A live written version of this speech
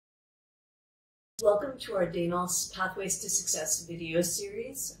Welcome to our Danos Pathways to Success video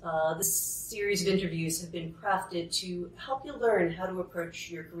series. This series of interviews have been crafted to help you learn how to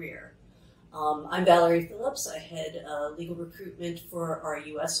approach your career. I'm Valerie Phillips. I head legal recruitment for our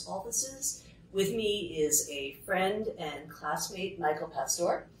U.S. offices. With me is a friend and classmate, Michael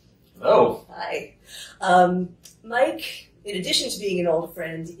Pastor. Hello. Hi. Mike, in addition to being an old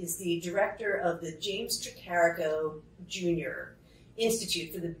friend, is the director of the James Tricarico Jr.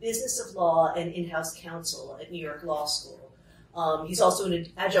 Institute for the Business of Law and In-House Counsel at New York Law School. He's also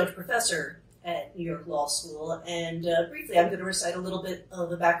an adjunct professor at New York Law School, and briefly I'm going to recite a little bit of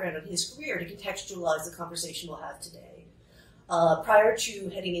the background of his career to contextualize the conversation we'll have today. Prior to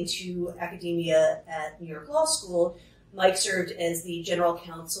heading into academia at New York Law School, Mike served as the General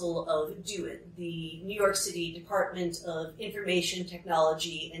Counsel of DoITT, the New York City Department of Information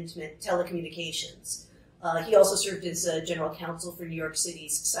Technology and Telecommunications. He also served as General Counsel for New York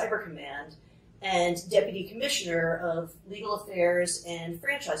City's Cyber Command and Deputy Commissioner of Legal Affairs and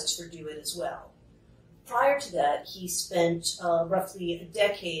Franchises for DoITT as well. Prior to that, he spent roughly a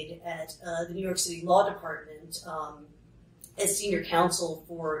decade at the New York City Law Department as Senior Counsel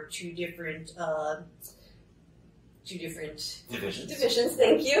for two different divisions.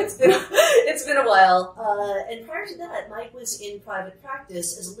 Thank you. It's been a while. And prior to that, Mike was in private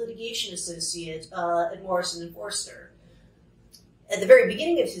practice as a litigation associate at Morrison & Foerster. At the very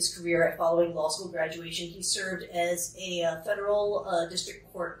beginning of his career, following law school graduation, he served as a federal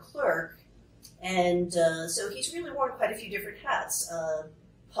district court clerk, and so he's really worn quite a few different hats: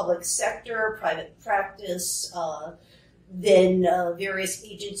 public sector, private practice. Then various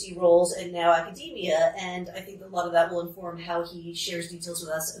agency roles, and now academia, and I think a lot of that will inform how he shares details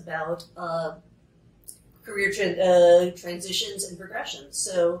with us about career transitions and progressions.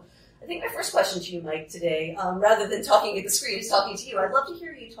 So I think my first question to you, Mike, today, rather than talking at the screen, is talking to you. I'd love to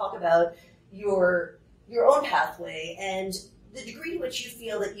hear you talk about your own pathway and the degree to which you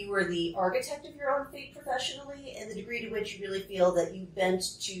feel that you were the architect of your own fate professionally, and the degree to which you really feel that you bent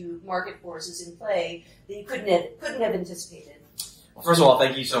to market forces in play that you couldn't have anticipated. Well, first of all,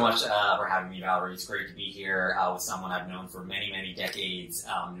 thank you so much for having me, Valerie. It's great to be here with someone I've known for many, many decades,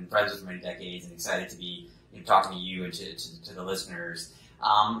 and friends with for many decades, and excited to be talking to you and to the listeners.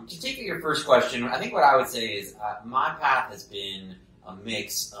 To take your first question, I think what I would say is my path has been a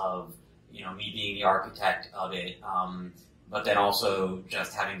mix of me being the architect of it, but then also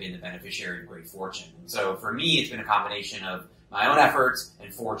just having been the beneficiary of great fortune. And so for me, it's been a combination of my own efforts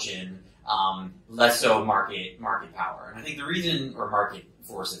and fortune, less so market power. And I think the reason, or market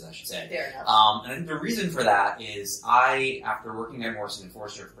forces, I should say. Fair enough. And I think the reason for that is after working at Morrison &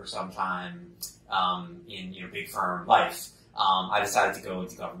 Foerster for some time in big firm life, I decided to go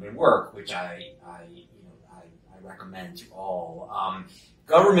into government work, which I recommend to all.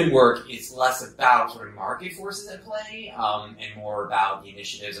 Government work is less about sort of market forces at play and more about the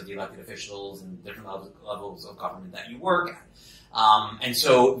initiatives of the elected officials and different levels of government that you work at. And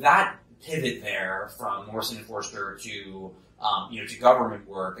so that pivot there from Morrison & Foerster to government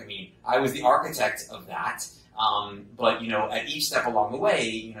work, I mean, I was the architect of that. But at each step along the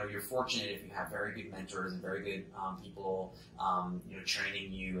way, you're fortunate if you have very good mentors and very good people,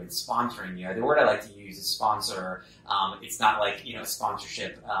 training you and sponsoring you. The word I like to use is sponsor. It's not like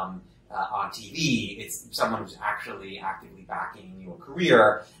sponsorship on TV. It's someone who's actually actively backing your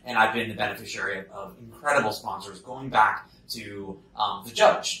career. And I've been the beneficiary of incredible sponsors going back to the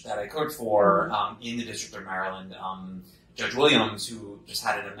judge that I coached for in the District of Maryland. Judge Williams, who just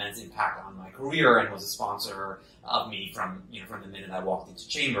had an immense impact on my career and was a sponsor of me from the minute I walked into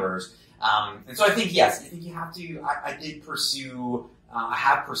chambers. And so I think, yes, I think you have to, I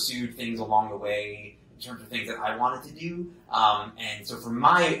have pursued things along the way in terms of things that I wanted to do. And so for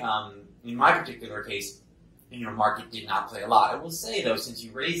in my particular case, market did not play a lot. I will say though, since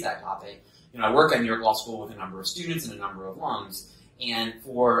you raised that topic, I work at New York Law School with a number of students and a number of alums. And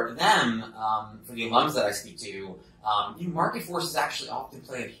for them, for the alums that I speak to, market forces actually often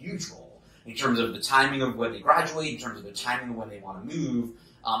play a huge role in terms of the timing of when they graduate, in terms of the timing of when they want to move.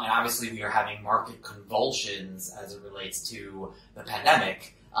 And obviously we are having market convulsions as it relates to the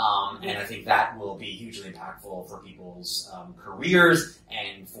pandemic. And I think that will be hugely impactful for people's careers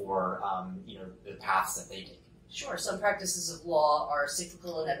and for the paths that they take. Sure. Some practices of law are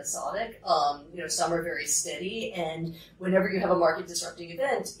cyclical and episodic. Some are very steady, and whenever you have a market disrupting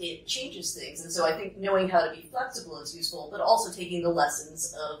event, it changes things. And so I think knowing how to be flexible is useful, but also taking the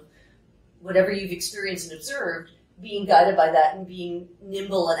lessons of whatever you've experienced and observed, being guided by that and being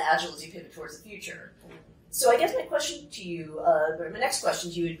nimble and agile as you pivot towards the future. So I guess my question to you, or my next question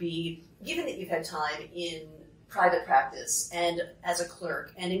to you would be, given that you've had time in private practice and as a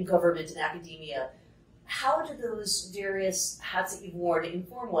clerk and in government and academia, how do those various hats that you've worn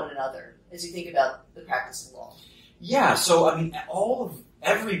inform one another as you think about the practice of law? Yeah, so I mean,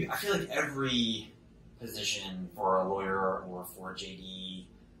 I feel like every position for a lawyer or for a JD,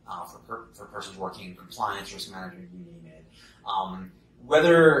 for persons working in compliance, risk management, you name it,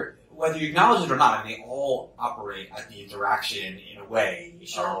 whether you acknowledge it or not, I mean, they all operate at the interaction in a way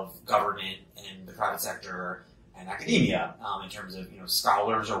of government and the private sector and academia, in terms of,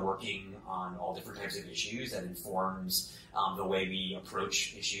 scholars are working on all different types of issues that informs the way we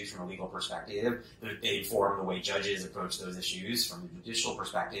approach issues from a legal perspective. They inform the way judges approach those issues from a judicial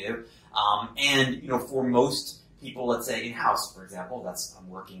perspective. And for most people, let's say in-house, for example,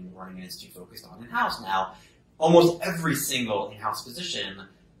 I'm running an institute focused on in-house now. Almost every single in-house position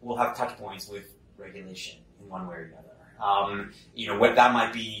will have touch points with regulation in one way or the other. What that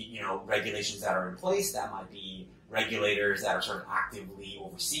might be, regulations that are in place, that might be regulators that are sort of actively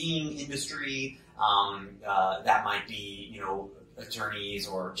overseeing industry, that might be, attorneys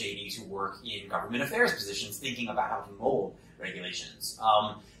or JDs who work in government affairs positions thinking about how to mold regulations.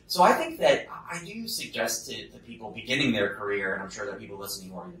 So I think that I do suggest to people beginning their career, and I'm sure there are people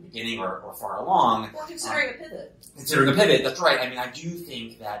listening who are either beginning or far along. Or considering a pivot. Considering a pivot, that's right. I mean, I do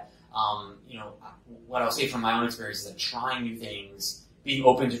think that, what I'll say from my own experience is that trying new things, being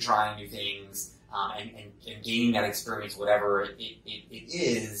open to trying new things, and gaining that experience, whatever it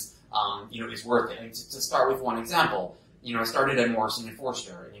is, is worth it. And to start with one example, I started at Morrison &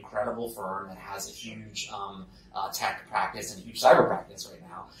 Foerster, an incredible firm that has a huge tech practice and a huge cyber practice right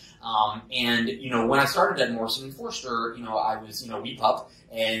now. When I started at Morrison & Foerster, I was, WEPUP,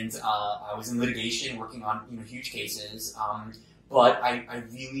 and I was in litigation working on, huge cases. But I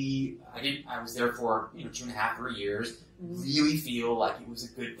was there for, 2.5, 3 years, really feel like it was a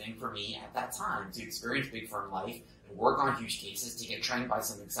good thing for me at that time to experience big firm life, to work on huge cases, to get trained by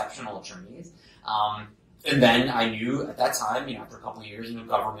some exceptional attorneys. And then I knew at that time, after a couple of years,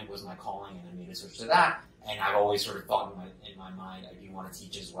 government was my calling, and I made a switch to that. And I've always sort of thought in my mind, I do want to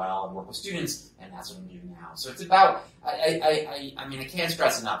teach as well and work with students, and that's what I'm doing now. So it's about, I can't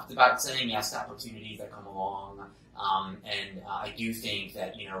stress enough, it's about saying yes to opportunities that come along. I do think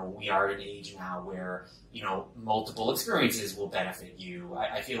that, we are at an age now where, multiple experiences will benefit you.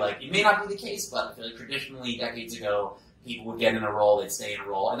 I feel like it may not be the case, but I feel like traditionally, decades ago, people would get in a role, they'd stay in a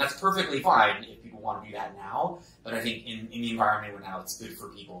role, and that's perfectly fine if people want to do that now. But I think in the environment we're now, it's good for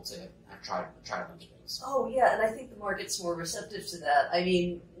people to try a bunch of things. Oh, yeah, and I think the market's more receptive to that. I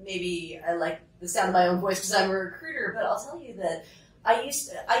mean, maybe I like the sound of my own voice because I'm a recruiter, but I'll tell you that I use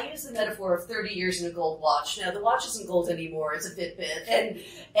the metaphor of 30 years in a gold watch. Now, the watch isn't gold anymore, it's a Fitbit,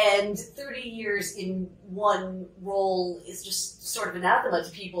 and 30 years in one role is just sort of anathema to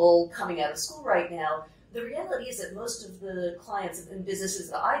people coming out of school right now. The reality is that most of the clients and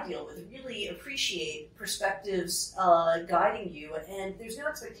businesses that I deal with really appreciate perspectives guiding you, and there's no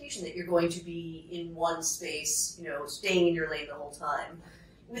expectation that you're going to be in one space, staying in your lane the whole time.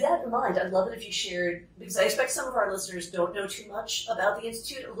 With that in mind, I'd love it if you shared, because I expect some of our listeners don't know too much about the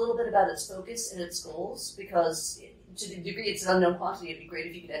Institute, a little bit about its focus and its goals, because to the degree it's an unknown quantity, it'd be great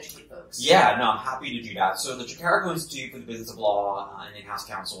if you could educate folks. Yeah, no, I'm happy to do that. So the Tricarico Institute for the Business of Law and In-House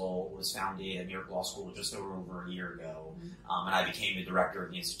Counsel was founded at New York Law School just over a year ago, and I became the director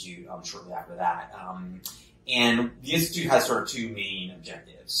of the Institute shortly after that. And the Institute has sort of two main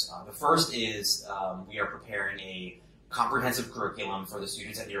objectives. The first is we are preparing a comprehensive curriculum for the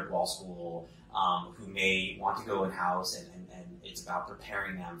students at New York Law School who may want to go in-house, and it's about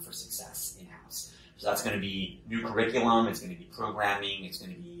preparing them for success in-house. So that's going to be new curriculum, it's going to be programming, it's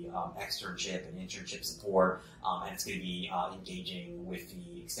going to be externship and internship support, and it's going to be engaging with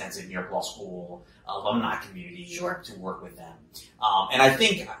the extensive New York Law School alumni community to work with them. And I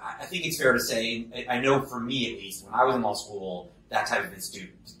think it's fair to say, I know for me at least, when I was in law school, that type of institute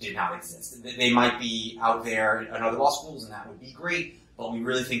did not exist. They might be out there in other law schools, and that would be great, but we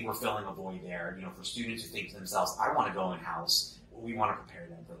really think we're filling a void there. For students who think to themselves, I want to go in-house, we want to prepare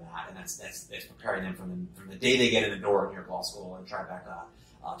them for that, and that's preparing them from the day they get in the door at New York Law School and try back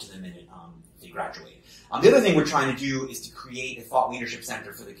to the minute they graduate. The other thing we're trying to do is to create a thought leadership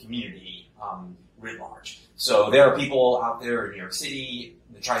center for the community writ large. So there are people out there in New York City,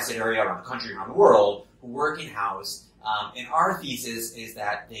 the tri-state area, around the country, around the world, who work in-house. And our thesis is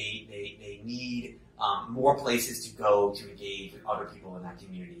that they need more places to go to engage with other people in that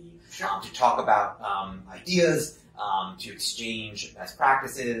community, to talk about ideas, to exchange best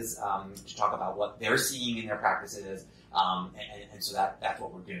practices, to talk about what they're seeing in their practices, and so that's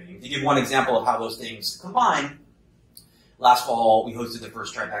what we're doing. To give one example of how those things combine, last fall we hosted the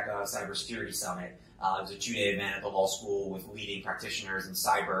first Tribeca Cybersecurity Summit It was a 2-day event at the law school with leading practitioners in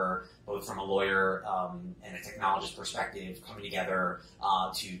cyber, both from a lawyer and a technologist perspective, coming together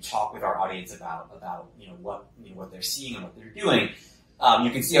to talk with our audience about what they're seeing and what they're doing.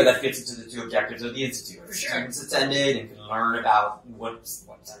 You can see how that fits into the 2 objectives of the Institute. For sure. Students attended and can learn about what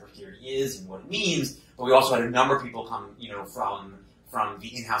cybersecurity is and what it means, but we also had a number of people come, from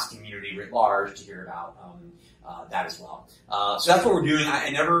the in-house community writ large to hear about that as well. So that's what we're doing. I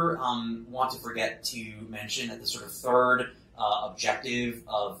never want to forget to mention that the sort of third objective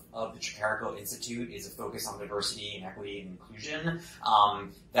of the Tricarico Institute is a focus on diversity and equity and inclusion.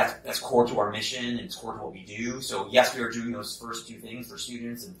 That's core to our mission and it's core to what we do. So yes, we are doing those first 2 things for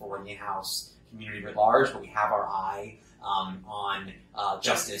students and for the in-house community writ large, but we have our eye on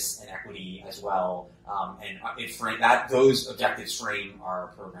justice and equity as well. And those objectives frame our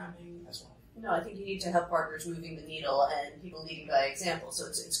programming as well. No, I think you need to have partners moving the needle and people leading by example. So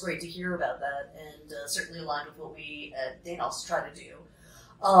it's great to hear about that and certainly aligned with what we at Danos try to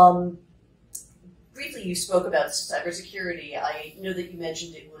do. Briefly, you spoke about cybersecurity. I know that you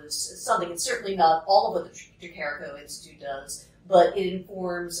mentioned it was something, it's certainly not all of what the Tricarico Institute does, but it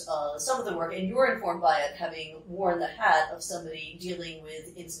informs some of the work, and you're informed by it having worn the hat of somebody dealing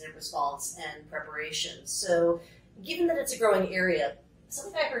with incident response and preparation. So given that it's a growing area,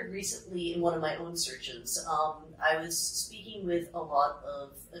 something I heard recently in one of my own searches, I was speaking with a lot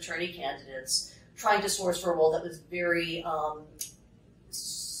of attorney candidates trying to source for a role that was very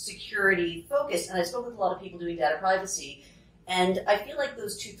security focused, and I spoke with a lot of people doing data privacy, and I feel like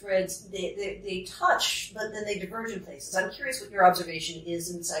those 2 threads, they touch, but then they diverge in places. I'm curious what your observation is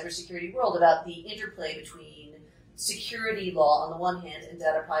in the cybersecurity world about the interplay between security law on the one hand and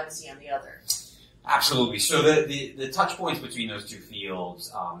data privacy on the other. Absolutely. So the touch points between those 2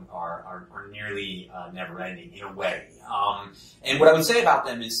 fields are nearly never-ending in a way. And what I would say about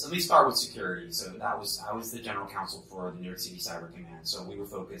them is, let me start with security. So I was the General Counsel for the New York City Cyber Command. So we were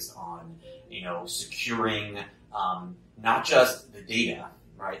focused on securing not just the data,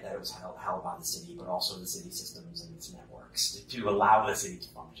 right, that was held by the city, but also the city systems and its networks to allow the city to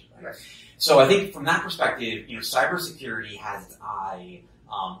function. Right? So I think from that perspective, cybersecurity has its eye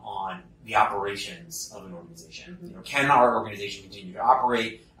on the operations of an organization. Can our organization continue to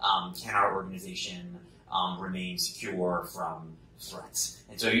operate? Can our organization remain secure from threats?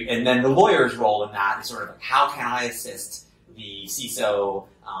 And then the lawyer's role in that is sort of like, how can I assist the CISO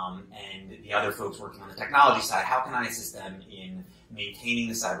and the other folks working on the technology side? How can I assist them in maintaining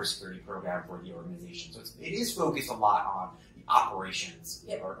the cybersecurity program for the organization? So it is focused a lot on the operations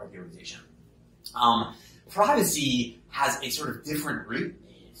of the organization. Privacy has a sort of different route.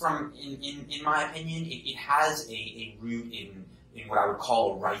 In my opinion, it has a root in what I would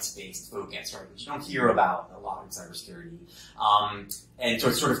call a rights-based focus, right, which you don't hear about a lot in cybersecurity. And so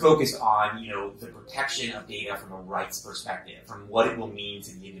it's sort of focused on, the protection of data from a rights perspective, from what it will mean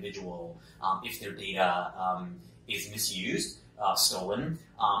to the individual if their data is misused, stolen,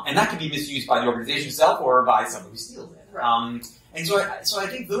 and that can be misused by the organization itself or by someone who steals it. Right. And so I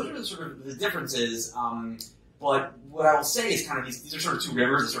think those are sort of the differences. But what I will say is kind of these are sort of 2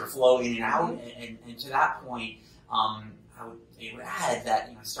 rivers that sort of flow in and out. And to that point, I would add that,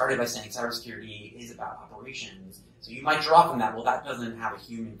 started by saying cybersecurity is about operations. So you might draw from that, well, that doesn't have a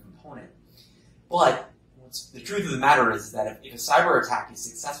human component. But the truth of the matter is that if a cyber attack is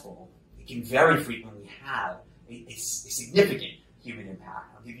successful, it can very frequently have a significant human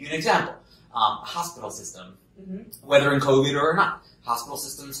impact. I'll give you an example. A hospital system, whether in COVID or not, hospital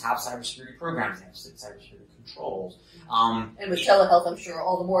systems have cybersecurity programs, they have cybersecurity controls. And with telehealth, I'm sure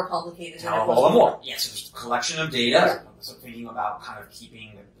all the more complicated. All the more. Yes, so there's a collection of data. So thinking about kind of keeping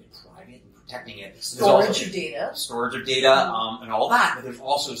it private and protecting it. Storage of data. Storage of data, and all that. But there's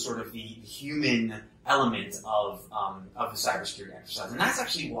also sort of the human element of the cybersecurity exercise. And that's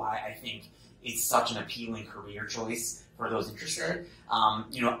actually why I think it's such an appealing career choice for those interested.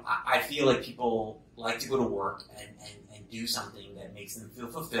 I feel like people like to go to work and do something that makes them feel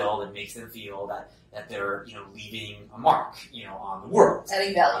fulfilled and makes them feel that they're, leaving a mark, on the world.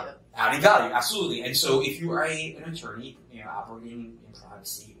 Adding value. Adding value, absolutely. And so if you are an attorney, operating in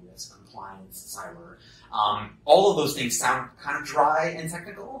privacy, risk, compliance, cyber, all of those things sound kind of dry and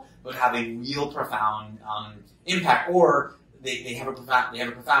technical, but have a real profound impact, or they have a profound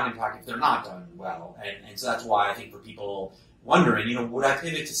impact if they're not done well. And so that's why I think for people wondering, would I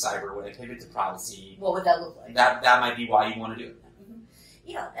pivot to cyber? Would I pivot to privacy? What would that look like? That might be why you want to do it. Mm-hmm.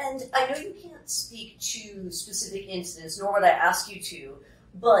 Yeah, and I know you can't speak to specific incidents, nor would I ask you to,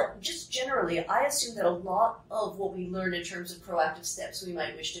 but just generally, I assume that a lot of what we learn in terms of proactive steps we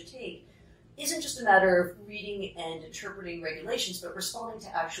might wish to take isn't just a matter of reading and interpreting regulations, but responding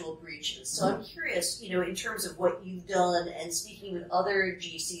to actual breaches. So I'm curious, in terms of what you've done and speaking with other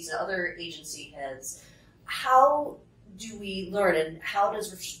GCs and other agency heads, how do we learn and how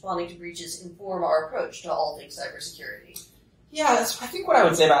does responding to breaches inform our approach to all things cybersecurity? Yeah, I think what I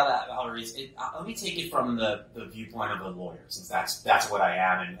would say about that, Valerie, is let me take it from the viewpoint of a lawyer, since that's what I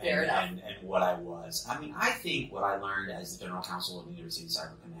am and what I was. I mean, I think what I learned as the General Counsel of the University of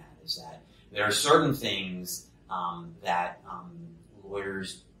Cyber Command is that there are certain things that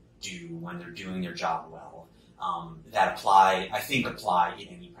lawyers do when they're doing their job well that apply in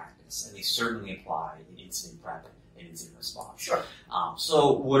any practice, and they certainly apply in incident prep and incident response. Sure.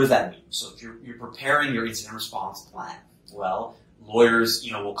 So what does that mean? So if you're preparing your incident response plan, well, lawyers,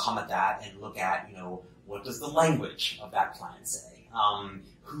 will come at that and look at, what does the language of that plan say?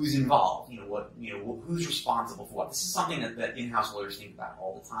 Who's involved? Who's responsible for what? This is something that in-house lawyers think about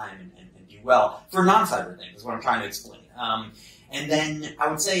all the time and do well for non-cyber things, is what I'm trying to explain. And then I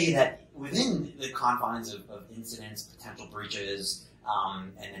would say that within the confines of incidents, potential breaches,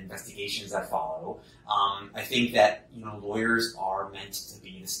 and investigations that follow, I think that, lawyers are meant to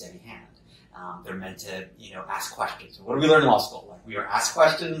be the steady hand. They're meant to, ask questions. What do we learn in law school? Like, we are asked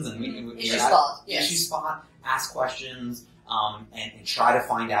questions and issue spot, ask questions, and try to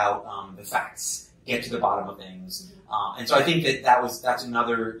find out the facts, get to the bottom of things. And so I think that's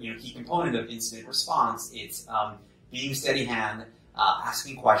another key component of incident response. It's being a steady hand,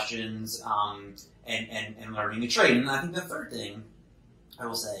 asking questions, and learning the trade. And I think the third thing I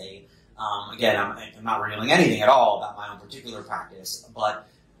will say, again, I'm not revealing anything at all about my own particular practice, but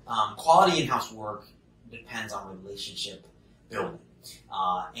quality in-house work depends on relationship building.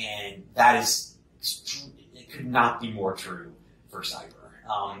 And that it could not be more true for cyber.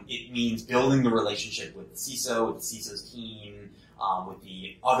 It means building the relationship with the CISO, with the CISO's team, with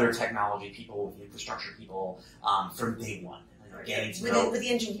the other technology people, with the infrastructure people, from day one. Getting to know with the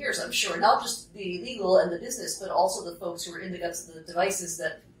engineers, I'm sure, not just the legal and the business, but also the folks who are in the guts of the devices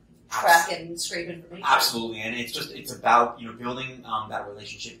that track and scrape information. Absolutely, and it's about building that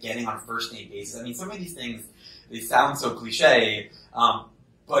relationship, getting on a first name basis. I mean, some of these things, they sound so cliche,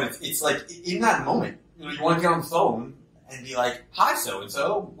 but it's like in that moment, you want to get on the phone and be like, "Hi, so and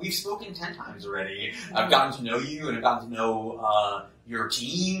so. We've spoken 10 times already. I've gotten to know you, and I've gotten to know your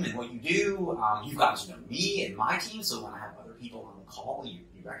team and what you do. You've gotten to know me and my team. So when I have other people on the call, you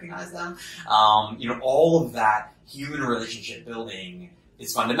recognize them. All of that human relationship building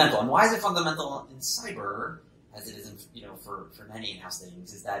is fundamental. And why is it fundamental in cyber, as it is in, for many in-house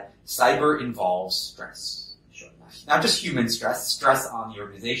things, is that cyber involves stress. Sure. Not just human stress on the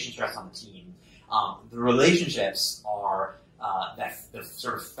organization, stress on the team. The relationships are the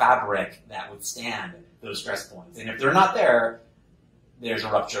sort of fabric that withstand those stress points. And if they're not there, there's a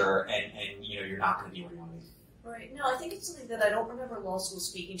rupture, and you're not going to be where you want to be. Right. No, I think it's something that I don't remember law school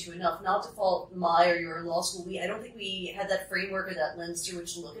speaking to enough. Not to fault my or your law school. I don't think we had that framework or that lens through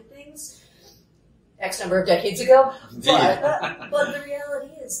which to look at things X number of decades ago. But the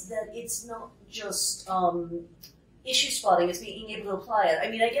reality is that it's not just issue spotting, it's being able to apply it. I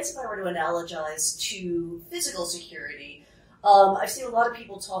mean, I guess if I were to analogize to physical security, I've seen a lot of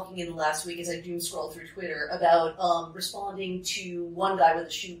people talking in the last week as I doom scroll through Twitter about responding to one guy with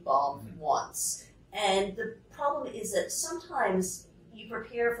a shoot bomb once. And the problem is that sometimes you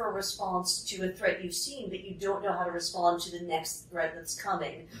prepare for a response to a threat you've seen, but you don't know how to respond to the next threat that's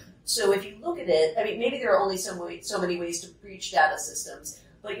coming. So if you look at it, I mean, maybe there are only so many ways to breach data systems,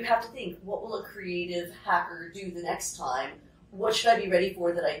 but you have to think, what will a creative hacker do the next time? What should I be ready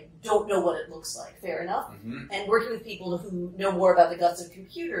for that I don't know what it looks like? Fair enough? Mm-hmm. And working with people who know more about the guts of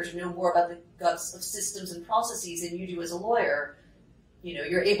computers, know more about the guts of systems and processes than you do as a lawyer,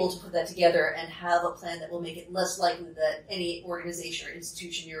 you're able to put that together and have a plan that will make it less likely that any organization or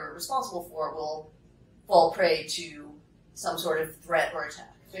institution you're responsible for will fall prey to some sort of threat or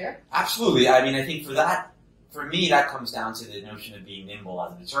attack. Fair? Absolutely. I mean, I think for me, that comes down to the notion of being nimble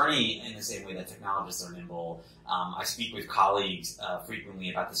as an attorney in the same way that technologists are nimble. I speak with colleagues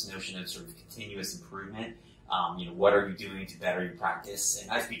frequently about this notion of sort of continuous improvement. What are you doing to better your practice? And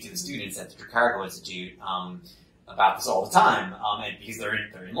I speak to the students at the Tricarico Institute about this all the time, and because they're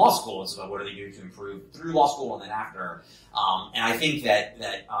in law school, it's about what are they doing to improve through law school and then after. And I think that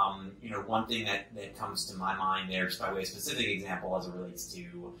one thing that comes to my mind there, just by way of specific example, as it relates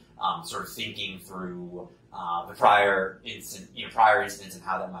to sort of thinking through the prior incidents and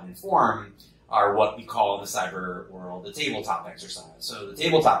how that might inform, are what we call in the cyber world the tabletop exercise. So the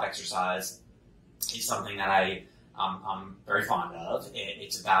tabletop exercise is something that I'm very fond of.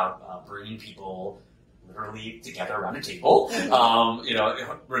 It's about bringing people literally together around a table,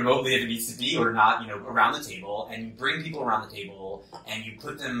 remotely if it needs to be, or not, around the table, and you bring people around the table and you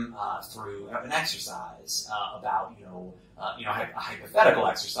put them through an exercise about, a hypothetical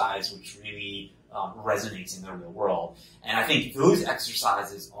exercise which really resonates in the real world. And I think those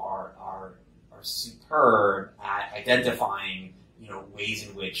exercises are superb at identifying, ways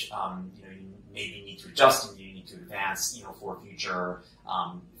in which, you maybe need to adjust and you need to advance, for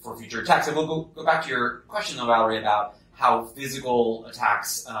future attacks. And we'll go back to your question, though, Valerie, about how physical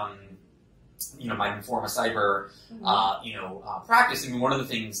attacks, might inform a cyber, practice. I mean, one of the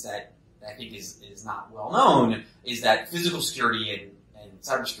things that I think is not well known is that physical security and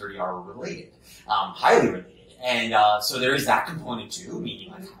cybersecurity are related, highly related. And so there is that component too,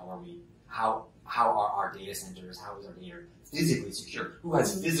 meaning like how are our data centers, how is our data physically secure? Who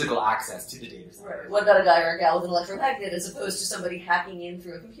has physical access to the data center? Right. What about a guy or a gal with an electromagnet as opposed to somebody hacking in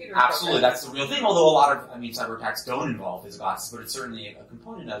through a computer? Absolutely, that's the real thing. Although a lot of, cyber attacks don't involve physical access, but it's certainly a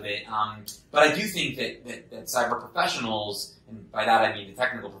component of it. But I do think that cyber professionals, and by that I mean the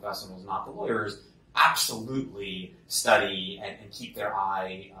technical professionals, not the lawyers, absolutely study and keep their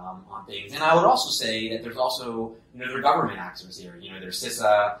eye on things. And I would also say that there's also, there are government actors here. There's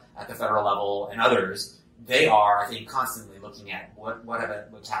CISA at the federal level and others. They are, I think, constantly looking at what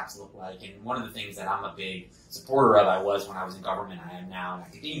attacks look like. And one of the things that I'm a big supporter of, I was when I was in government, I am now in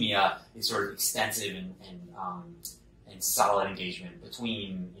academia, is sort of extensive and solid engagement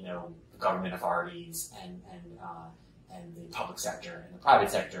between, the government authorities and the public sector and the private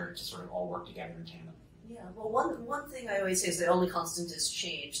sector to sort of all work together in tandem. Yeah, well, one thing I always say is the only constant is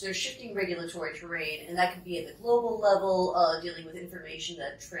change. There's shifting regulatory terrain, and that could be at the global level, dealing with information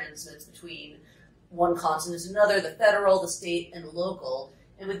that transmits between one continent and another, the federal, the state, and the local.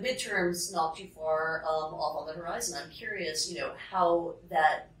 And with midterms not too far off on the horizon, I'm curious, how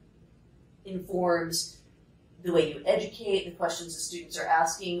that informs the way you educate, the questions the students are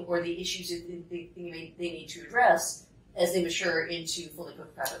asking, or the issues that they need to address as they mature into fully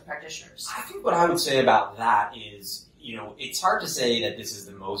equipped private practitioners. I think what I would say about that is, it's hard to say that this is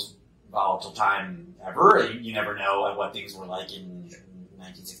the most volatile time ever. You never know what things were like in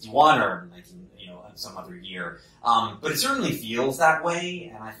 1961 or some other year. But it certainly feels that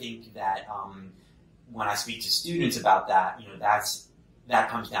way, and I think that when I speak to students about that, that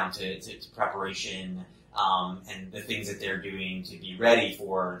comes down to preparation and the things that they're doing to be ready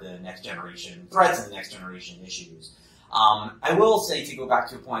for the next generation threats and the next generation issues. I will say, to go back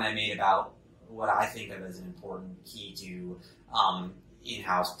to a point I made about what I think of as an important key to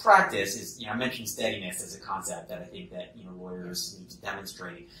in-house practice is, I mentioned steadiness as a concept that I think that, lawyers need to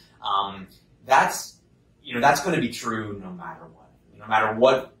demonstrate. That's going to be true no matter what. No matter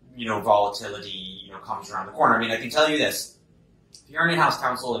what, volatility, comes around the corner. I mean, I can tell you this. If you're an in-house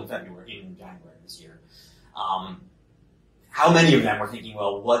counsel in January this year, how many of them were thinking,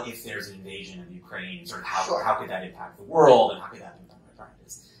 well, what if there's an invasion of Ukraine? Sort of how could that impact the world, and how could that impact my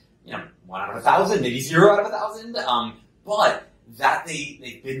practice? 1 out of 1,000, maybe 0 out of 1,000. But that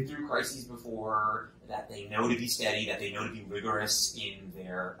they've been through crises before, that they know to be steady, that they know to be rigorous in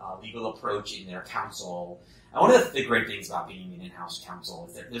their legal approach, in their counsel. And one of the great things about being an in-house counsel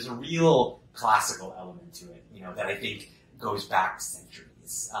is that there's a real classical element to it, that I think goes back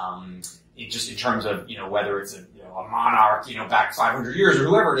centuries. Just in terms of, whether it's a monarch, back 500 years or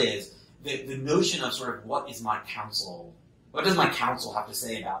whoever it is, the notion of sort of what does my counsel have to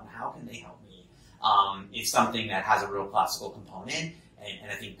say about, and how can they help me, is something that has a real classical component.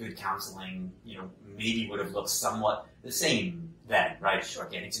 And I think good counseling, maybe would have looked somewhat the same then, right? Sure.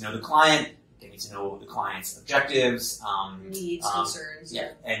 Getting to know the client, getting to know the client's objectives, needs, concerns,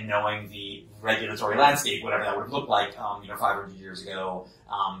 and knowing the regulatory landscape, whatever that would have looked like, 500 years ago.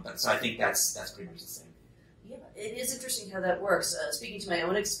 So I think that's pretty much the same. Yeah, it is interesting how that works. Speaking to my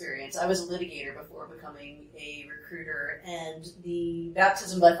own experience, I was a litigator before becoming a recruiter, and the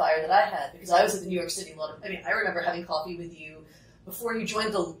baptism by fire that I had, because I was at the New York City Law Department. I remember having coffee with you before you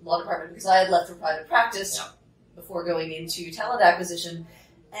joined the law department, because I had left for private practice before going into talent acquisition,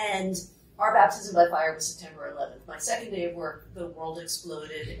 and our baptism by fire was September 11th. My second day of work, the world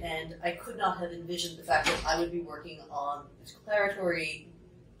exploded, and I could not have envisioned the fact that I would be working on declaratory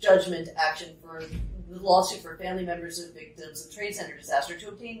judgment action for the lawsuit for family members of victims of trade center disaster to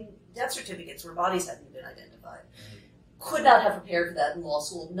obtain death certificates where bodies hadn't been identified. Could not have prepared for that in law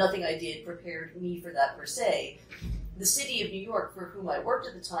school. Nothing I did prepared me for that per se. The city of New York, for whom I worked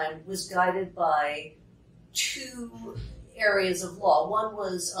at the time, was guided by 2 areas of law. One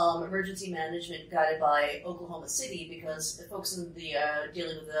was emergency management, guided by Oklahoma City, because the folks in the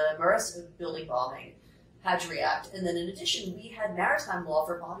dealing with the Marissa building bombing had to react. And then in addition, we had maritime law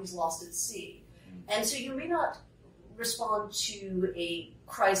for bodies lost at sea. And so you may not respond to a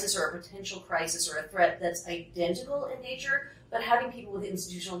crisis or a potential crisis or a threat that's identical in nature, but having people with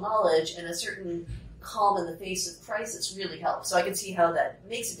institutional knowledge and a certain calm in the face of crisis really helps. So I can see how that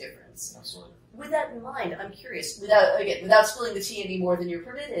makes a difference. Absolutely. With that in mind, I'm curious, without spilling the tea any more than you're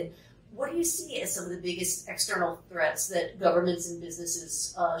permitted, what do you see as some of the biggest external threats that governments and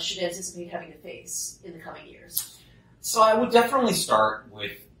businesses should anticipate having to face in the coming years? So I would definitely start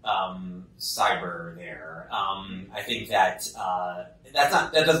with cyber there. I think that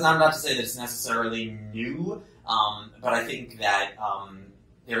not to say that it's necessarily new, but I think that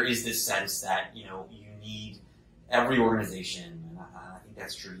there is this sense that you need every organization, and I think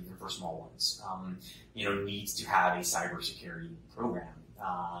that's true even for small ones, needs to have a cybersecurity program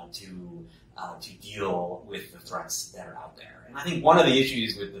to deal with the threats that are out there. And I think one of the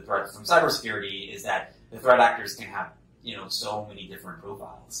issues with the threats from cybersecurity is that the threat actors can have so many different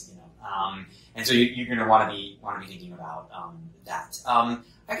profiles, and so you're going to want to be thinking about that.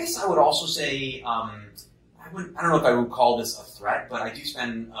 I guess I would also say I don't know if I would call this a threat, but I do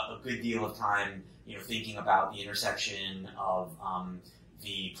spend a good deal of time thinking about the intersection of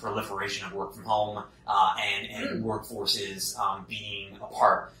the proliferation of work from home and workforces being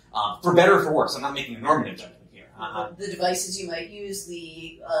apart, for better or for worse. I'm not making a normative judgment here. The devices you might use,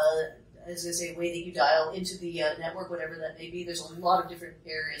 as I say, way that you dial into the network, whatever that may be, there's a lot of different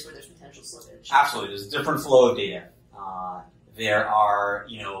areas where there's potential slippage. Absolutely. There's a different flow of data. There are,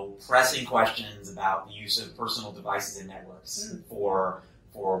 pressing questions about the use of personal devices and networks for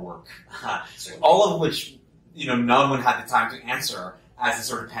work. All of which, none would have the time to answer as the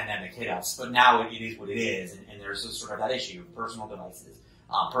sort of pandemic hit us. But now it is what it is, and there's sort of that issue of personal devices,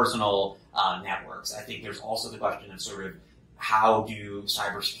 personal networks. I think there's also the question of sort of how do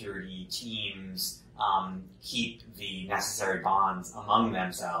cybersecurity teams keep the necessary bonds among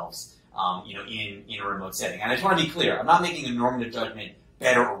themselves, in a remote setting. And I just want to be clear, I'm not making a normative judgment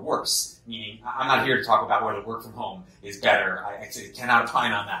better or worse, meaning I'm not here to talk about whether work from home is better. I actually cannot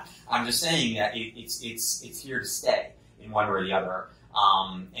opine on that. I'm just saying that it's here to stay in one way or the other.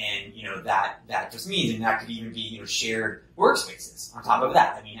 And that just means, and that could even be shared workspaces on top of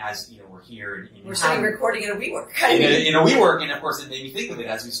that. I mean, as we're here we're sitting recording in a WeWork. In a WeWork, and of course it made me think of it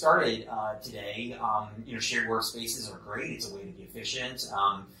as we started today. Shared workspaces are great. It's a way to be efficient.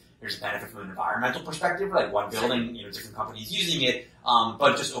 There's a benefit from an environmental perspective, like one building, different companies using it,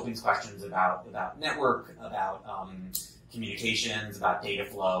 but it just opens questions about network, about communications, about data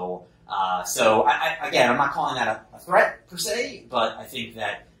flow. So I'm not calling that a threat per se, but I think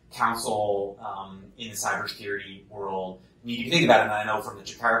that counsel in the cybersecurity world need to think about it. And I know from the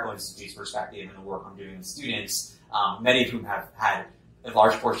Tricarico Institute's perspective and the work I'm doing with students, many of whom have had a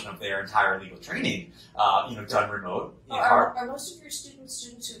large portion of their entire legal training, done remote. Are most of your students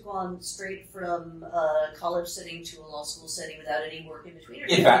who've gone straight from a college setting to a law school setting without any work in between?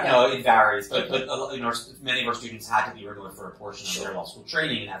 It varies, but many of our students had to be remote for a portion of their law school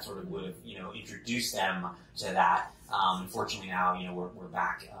training, and that sort of would have introduced them to that. Unfortunately, now we're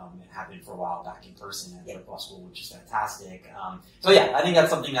back and have been for a while back in person at law school, which is fantastic. I think that's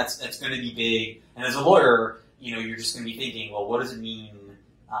something that's going to be big. And as a lawyer, you're just going to be thinking, well, what does it mean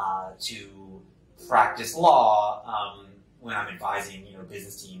to practice law when I'm advising,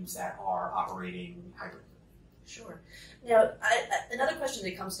 business teams that are operating hybrid? Sure. Now, another question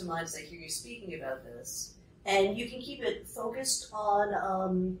that comes to mind as I hear you speaking about this, and you can keep it focused on,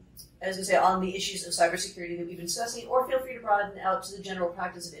 on the issues of cybersecurity that we've been discussing, or feel free to broaden out to the general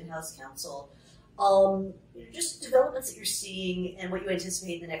practice of in-house counsel. Just developments that you're seeing and what you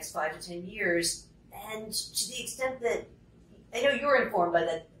anticipate in the next 5 to 10 years. And to the extent that, I know you're informed by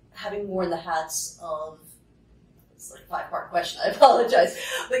that, having worn the hats of, it's like a 5-part question, I apologize,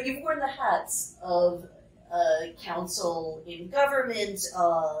 but you've worn the hats of counsel in government,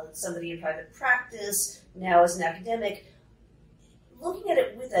 somebody in private practice, now as an academic. Looking at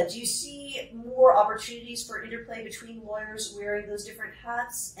it with that, do you see more opportunities for interplay between lawyers wearing those different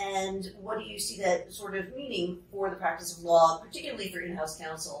hats? And what do you see that sort of meaning for the practice of law, particularly for in-house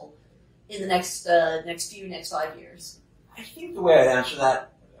counsel, in the next 5 years? I think the way I'd answer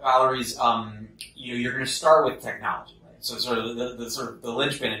that, Valerie, is you're going to start with technology, right? So sort of the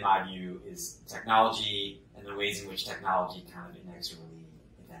linchpin in my view is technology and the ways in which technology kind of inexorably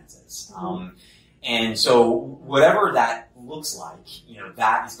advances. And so whatever that looks like,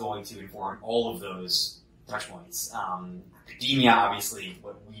 that is going to inform all of those touch points. Academia, obviously,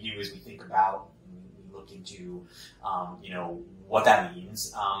 what we do is we think about, we look into, what that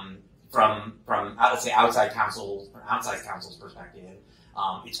means. From let's say outside counsel's perspective,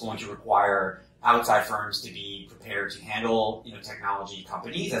 it's going to require outside firms to be prepared to handle, technology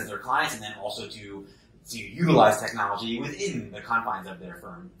companies as their clients, and then also to utilize technology within the confines of their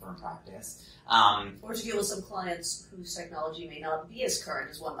firm practice. Or to deal with some clients whose technology may not be as current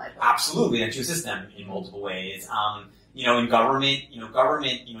as one might hope. Absolutely, and to assist them in multiple ways. In government,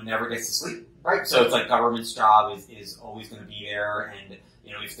 never gets to sleep, right? So it's like government's job is always going to be there, and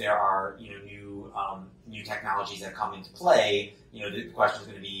if there are new technologies that come into play, the question is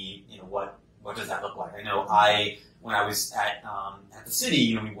going to be what does that look like? I know when I was at the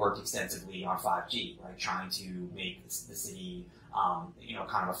city, we worked extensively on 5G, right? Trying to make the city,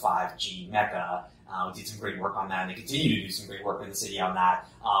 kind of a 5G mecca. We did some great work on that, and they continue to do some great work in the city on that.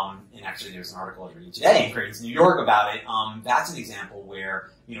 And actually, there's an article I was reading today in Craig's New York about it. That's an example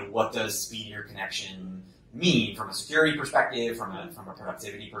where, what does speedier connection mean from a security perspective, from a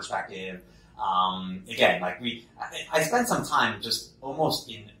productivity perspective? Again, I spent some time just almost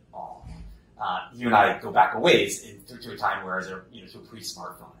in awe. You and I go back a ways to a time where to a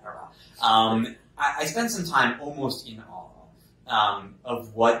pre-smartphone era. I spent some time almost in awe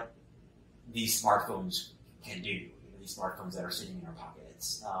of what these smartphones can do. These smartphones that are sitting in our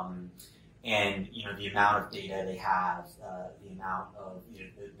pockets, and the amount of data they have, the amount of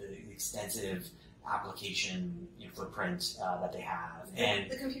the extensive application footprint that they have,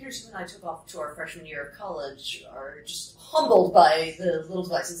 and the computers you and I took off to our freshman year of college are just humbled by the little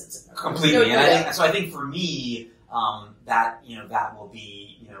devices that sit there. Completely, and I think for me that will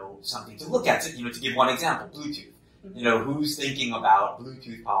be something to look at. To give one example, Bluetooth. Who's thinking about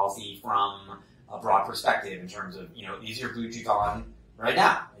Bluetooth policy from a broad perspective in terms of is your Bluetooth on right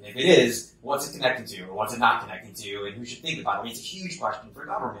now? And if it is, what's it connecting to, or what's it not connecting to, and who should think about it? I mean, it's a huge question for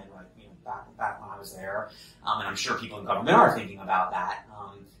government, right? Back when I was there, and I'm sure people in government are thinking about that.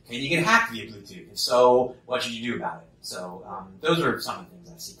 Can you get hacked via Bluetooth? If so, what should you do about it? So those are some of the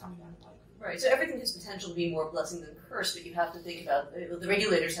things I see coming down the pipe. Right. So everything has potential to be more blessing than curse, but you have to think about the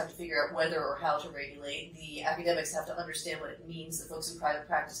regulators have to figure out whether or how to regulate. The academics have to understand what it means. The folks in private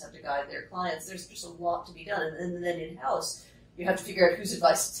practice have to guide their clients. There's just a lot to be done, and then in house you have to figure out whose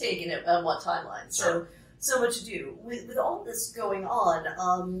advice to take and on what timeline. Sure. So much to do. With all this going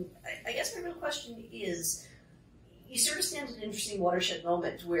on, I guess my real question is, you sort of stand at an interesting watershed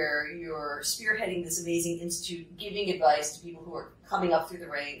moment where you're spearheading this amazing institute, giving advice to people who are coming up through the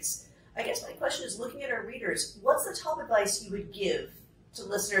ranks. I guess my question is, looking at our readers, what's the top advice you would give to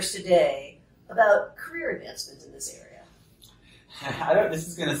listeners today about career advancement in this area? This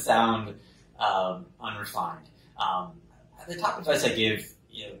is going to sound unrefined. The top advice I give,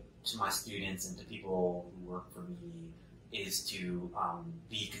 to my students and to people who work for me is to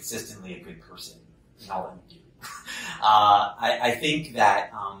be consistently a good person in all that you do. I think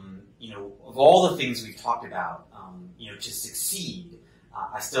that of all the things we've talked about, to succeed,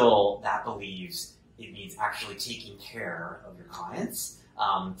 that believes it means actually taking care of your clients,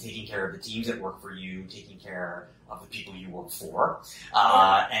 taking care of the teams that work for you, taking care of the people you work for,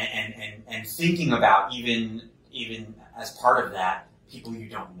 and thinking about even as part of that, people you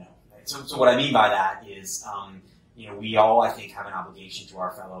don't know. Right? So what I mean by that is, we all, I think, have an obligation to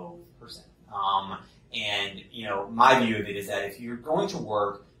our fellow person. And my view of it is that if you're going to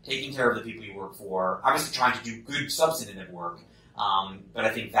work, taking care of the people you work for, obviously trying to do good substantive work, but I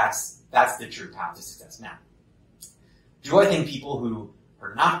think that's the true path to success. Now, do I think people who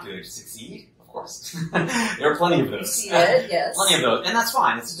are not good succeed? Of course. There are plenty of those. You see it, yes. Plenty of those. And that's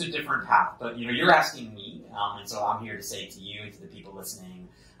fine. It's just a different path. But, you're asking me, and so I'm here to say to you and to the people listening,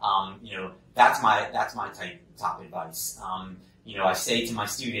 that's my top advice. I say to my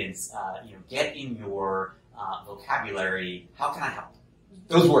students, get in your vocabulary, how can I help?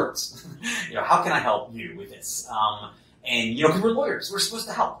 Those words. How can I help you with this? And, because we're lawyers, we're supposed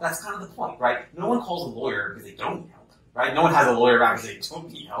to help. That's kind of the point, right? No one calls a lawyer because they don't need help, right? No one has a lawyer around because they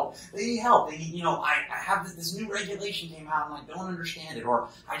don't need help. They need help. They need, I have this new regulation came out and I don't understand it, or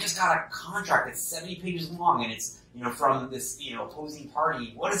I just got a contract that's 70 pages long and it's, from this, opposing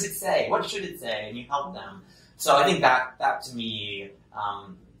party. What does it say? What should it say? And you help them. So I think that to me,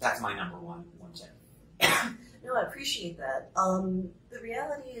 that's my number one tip. No, I appreciate that. The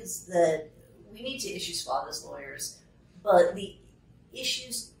reality is that we need to issue SWAT as lawyers, but the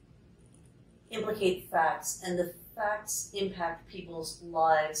issues implicate facts, and the facts impact people's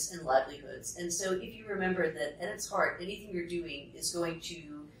lives and livelihoods. And so if you remember that at its heart, anything you're doing is going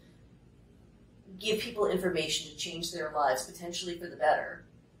to give people information to change their lives, potentially for the better,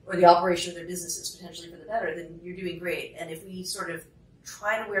 or the operation of their businesses potentially for the better, then you're doing great. And if we sort of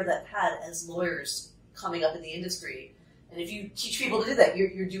try to wear that hat as lawyers coming up in the industry, and if you teach people to do that,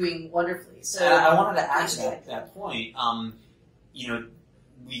 you're doing wonderfully. So I wanted to add to that point,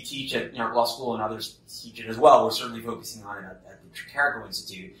 we teach at New York Law School and others teach it as well. We're certainly focusing on it at the Tricarico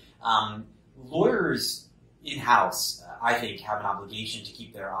Institute. Lawyers in-house, I think, have an obligation to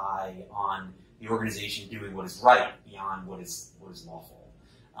keep their eye on the organization doing what is right beyond what is lawful.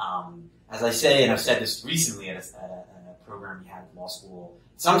 As I say, and I've said this recently at a program we had at law school,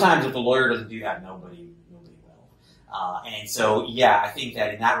 sometimes if the lawyer doesn't do that, nobody will. And so, yeah, I think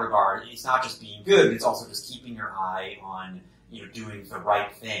that in that regard, it's not just being good, it's also just keeping your eye on doing the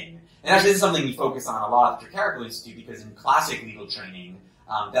right thing. And actually, this is something we focus on a lot at the Tricarico Institute, because in classic legal training,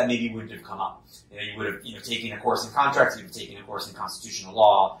 that maybe wouldn't have come up. You would have taken a course in contracts, you would have taken a course in constitutional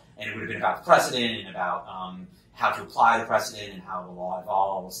law, and it would have been about the precedent and about how to apply the precedent and how the law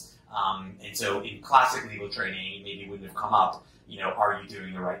evolves. And so in classic legal training, it maybe wouldn't have come up, are you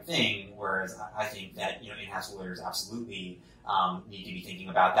doing the right thing? Whereas I think that, in-house lawyers absolutely need to be thinking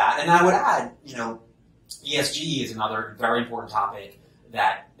about that. And I would add, ESG is another very important topic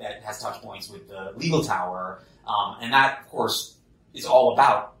that has touch points with the legal tower. And that, of course, is all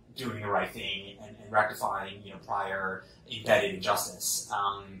about doing the right thing and rectifying, prior embedded injustice.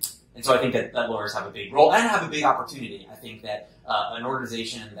 And so I think that lawyers have a big role and have a big opportunity. I think that an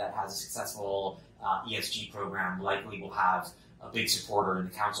organization that has a successful ESG program likely will have a big supporter in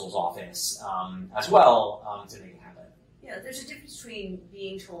the counsel's office as well to make it happen. Yeah, there's a difference between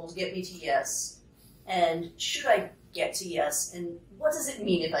being told, get me to yes, and should I get to yes, and what does it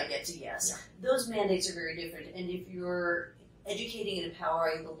mean if I get to yes? Yeah. Those mandates are very different, and if you're educating and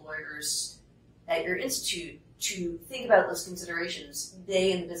empowering the lawyers at your institute to think about those considerations,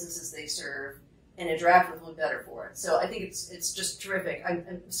 they and the businesses they serve and interact with will be better for it. So I think it's just terrific.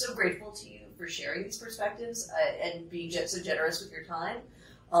 I'm so grateful to you for sharing these perspectives and being so generous with your time.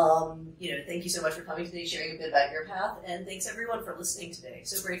 Thank you so much for coming today, sharing a bit about your path, and thanks everyone for listening today.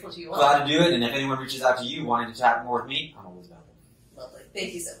 So grateful to you all. Glad to do it, and if anyone reaches out to you wanting to chat more with me, I'm always available. Lovely.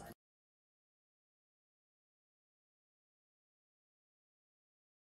 Thank you so much.